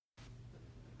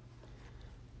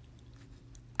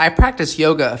I practice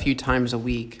yoga a few times a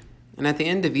week, and at the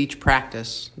end of each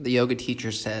practice, the yoga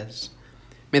teacher says,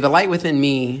 "May the light within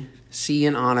me see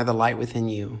and honor the light within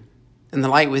you, and the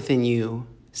light within you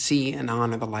see and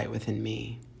honor the light within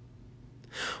me."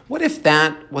 What if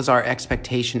that was our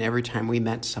expectation every time we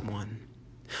met someone?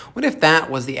 What if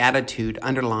that was the attitude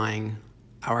underlying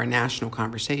our national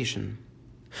conversation?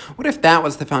 What if that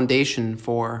was the foundation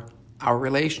for our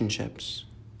relationships,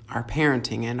 our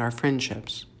parenting, and our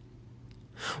friendships?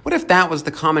 What if that was the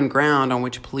common ground on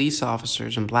which police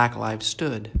officers and Black lives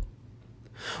stood?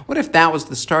 What if that was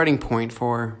the starting point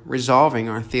for resolving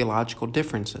our theological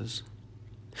differences?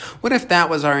 What if that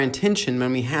was our intention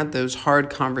when we had those hard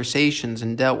conversations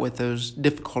and dealt with those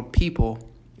difficult people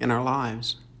in our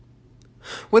lives?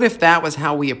 What if that was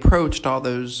how we approached all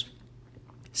those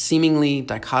seemingly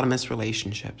dichotomous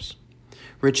relationships?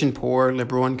 Rich and poor,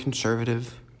 liberal and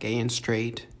conservative, gay and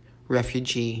straight,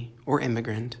 refugee or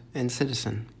immigrant and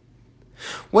citizen.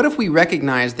 What if we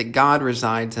recognize that God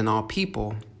resides in all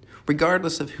people,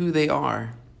 regardless of who they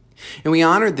are, and we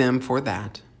honored them for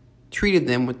that, treated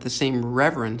them with the same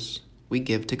reverence we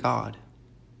give to God?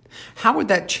 How would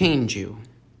that change you?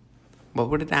 What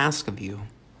would it ask of you?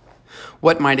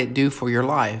 What might it do for your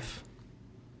life?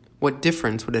 What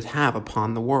difference would it have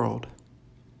upon the world?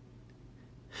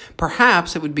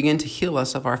 Perhaps it would begin to heal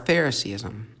us of our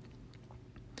Phariseeism.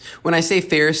 When I say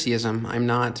Phariseeism, I'm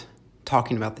not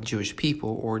talking about the Jewish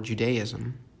people or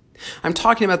Judaism. I'm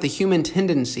talking about the human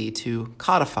tendency to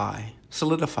codify,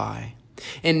 solidify,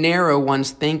 and narrow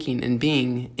one's thinking and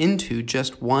being into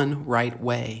just one right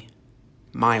way,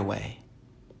 my way.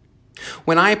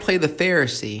 When I play the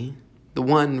Pharisee, the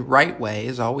one right way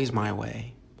is always my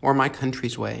way, or my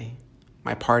country's way,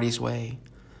 my party's way,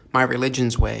 my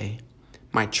religion's way,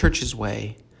 my church's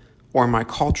way, or my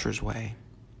culture's way.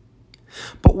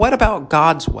 But what about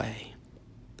God's way?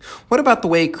 What about the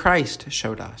way Christ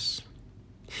showed us?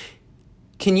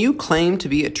 Can you claim to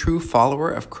be a true follower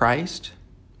of Christ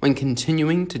when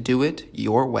continuing to do it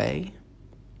your way?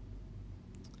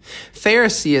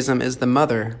 Phariseeism is the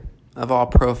mother of all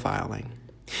profiling.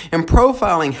 And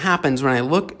profiling happens when I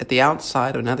look at the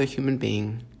outside of another human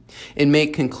being and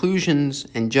make conclusions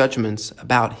and judgments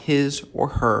about his or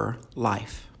her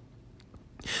life.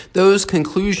 Those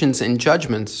conclusions and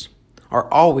judgments are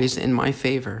always in my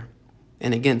favor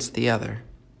and against the other.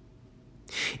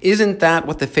 Isn't that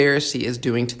what the Pharisee is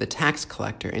doing to the tax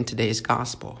collector in today's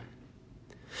gospel?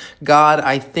 God,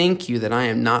 I thank you that I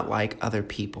am not like other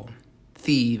people,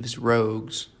 thieves,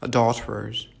 rogues,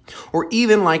 adulterers, or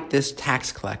even like this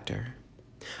tax collector.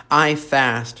 I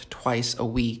fast twice a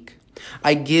week.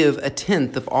 I give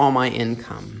 1/10 of all my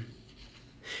income.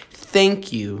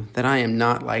 Thank you that I am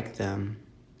not like them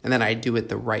and that I do it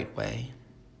the right way.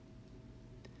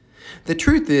 The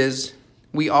truth is,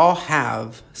 we all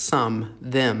have some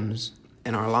thems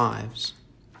in our lives.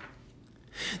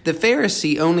 The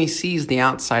Pharisee only sees the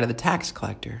outside of the tax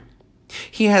collector.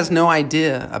 He has no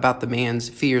idea about the man's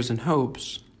fears and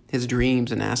hopes, his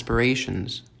dreams and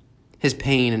aspirations, his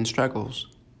pain and struggles.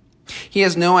 He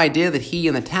has no idea that he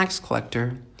and the tax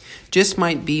collector just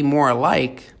might be more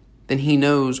alike than he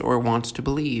knows or wants to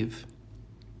believe.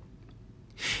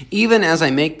 Even as I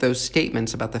make those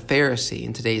statements about the Pharisee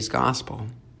in today's gospel,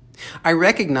 I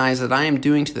recognize that I am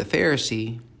doing to the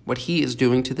Pharisee what he is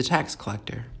doing to the tax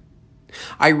collector.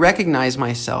 I recognize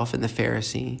myself in the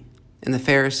Pharisee and the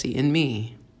Pharisee in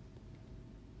me.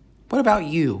 What about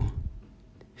you?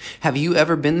 Have you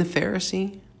ever been the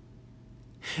Pharisee?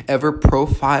 Ever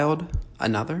profiled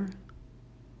another?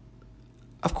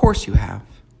 Of course you have.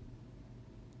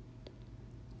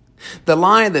 The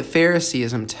lie that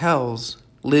Phariseeism tells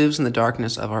lives in the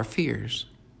darkness of our fears.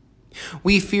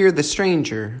 We fear the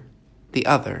stranger, the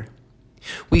other.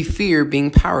 We fear being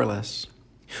powerless.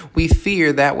 We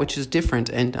fear that which is different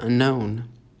and unknown.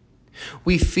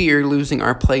 We fear losing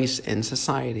our place in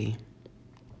society.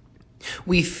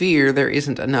 We fear there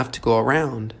isn't enough to go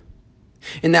around,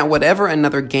 and that whatever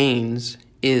another gains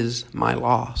is my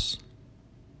loss.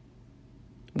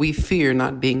 We fear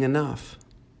not being enough.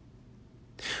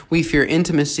 We fear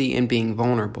intimacy and being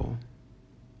vulnerable.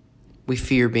 We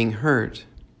fear being hurt.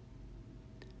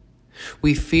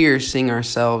 We fear seeing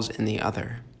ourselves in the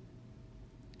other.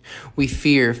 We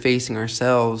fear facing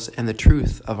ourselves and the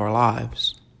truth of our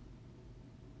lives.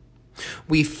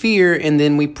 We fear and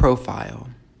then we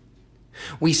profile.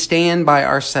 We stand by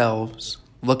ourselves,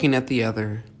 looking at the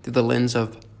other through the lens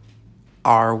of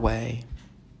our way,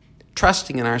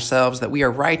 trusting in ourselves that we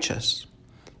are righteous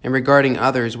and regarding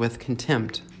others with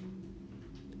contempt.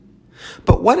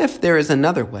 But what if there is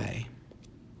another way?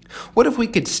 What if we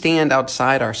could stand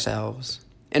outside ourselves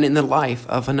and in the life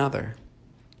of another?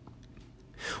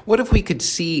 What if we could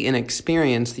see and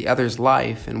experience the other's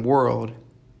life and world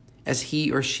as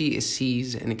he or she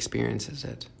sees and experiences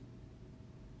it?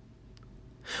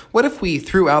 What if we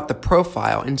threw out the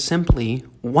profile and simply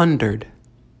wondered?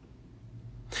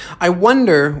 I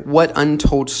wonder what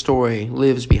untold story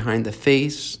lives behind the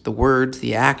face, the words,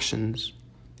 the actions,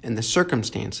 and the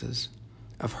circumstances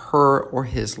of her or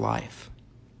his life.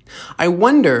 I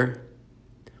wonder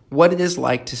what it is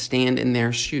like to stand in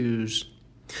their shoes,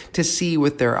 to see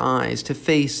with their eyes, to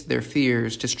face their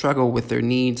fears, to struggle with their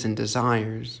needs and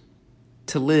desires,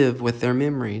 to live with their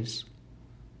memories,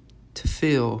 to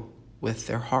feel with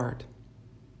their heart.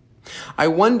 I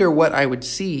wonder what I would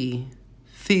see,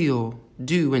 feel,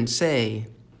 do, and say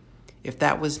if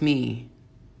that was me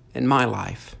in my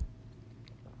life.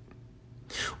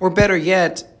 Or better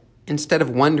yet, instead of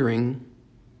wondering,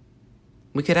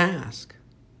 we could ask.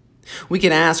 We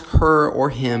could ask her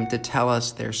or him to tell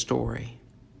us their story.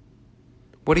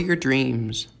 What are your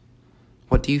dreams?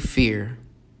 What do you fear?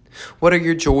 What are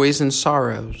your joys and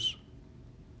sorrows?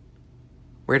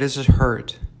 Where does it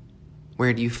hurt?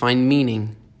 Where do you find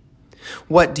meaning?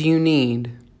 What do you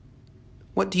need?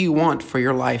 What do you want for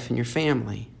your life and your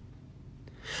family?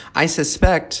 I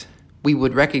suspect we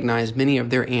would recognize many of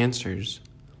their answers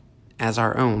as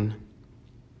our own.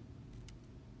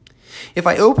 If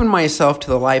I opened myself to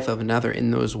the life of another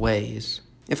in those ways,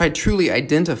 if I truly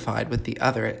identified with the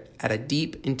other at a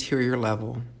deep interior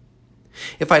level,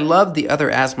 if I loved the other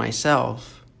as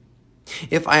myself,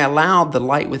 if I allowed the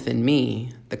light within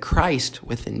me, the Christ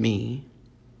within me,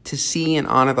 to see and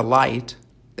honor the light,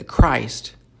 the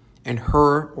Christ, and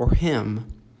her or him,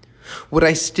 would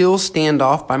I still stand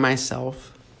off by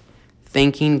myself,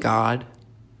 thanking God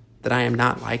that I am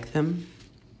not like them?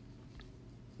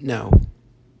 No,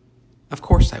 of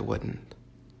course I wouldn't.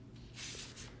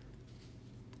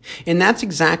 And that's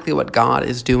exactly what God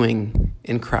is doing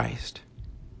in Christ.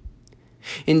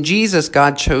 In Jesus,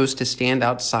 God chose to stand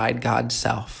outside God's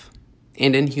self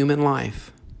and in human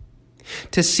life,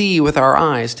 to see with our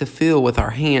eyes, to feel with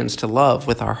our hands, to love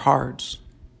with our hearts.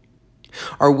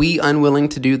 Are we unwilling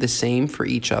to do the same for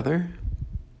each other?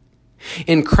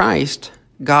 In Christ,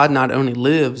 God not only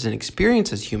lives and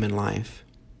experiences human life,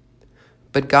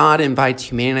 but God invites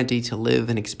humanity to live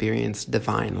and experience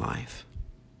divine life.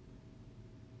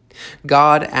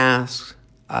 God asks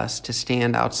us to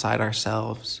stand outside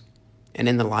ourselves and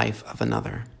in the life of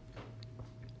another.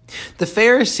 The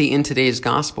Pharisee in today's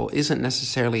gospel isn't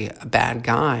necessarily a bad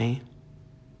guy.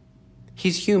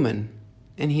 He's human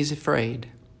and he's afraid.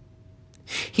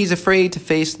 He's afraid to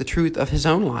face the truth of his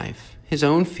own life, his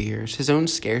own fears, his own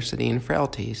scarcity and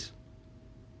frailties.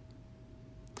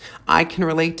 I can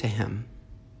relate to him.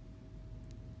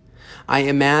 I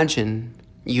imagine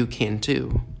you can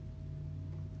too.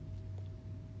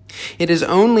 It is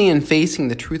only in facing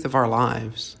the truth of our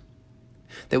lives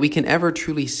that we can ever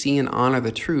truly see and honor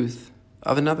the truth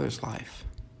of another's life.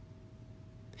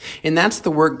 And that's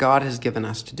the work God has given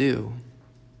us to do.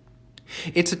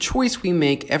 It's a choice we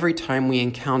make every time we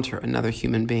encounter another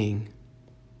human being.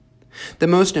 The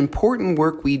most important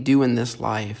work we do in this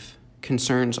life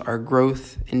concerns our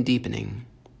growth and deepening,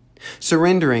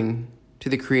 surrendering to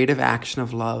the creative action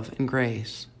of love and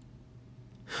grace.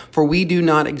 For we do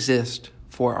not exist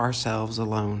for ourselves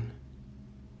alone.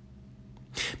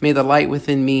 May the light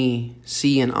within me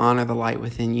see and honor the light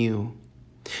within you,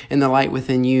 and the light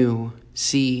within you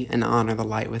see and honor the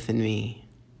light within me.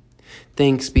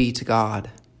 Thanks be to God.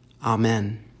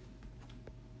 Amen.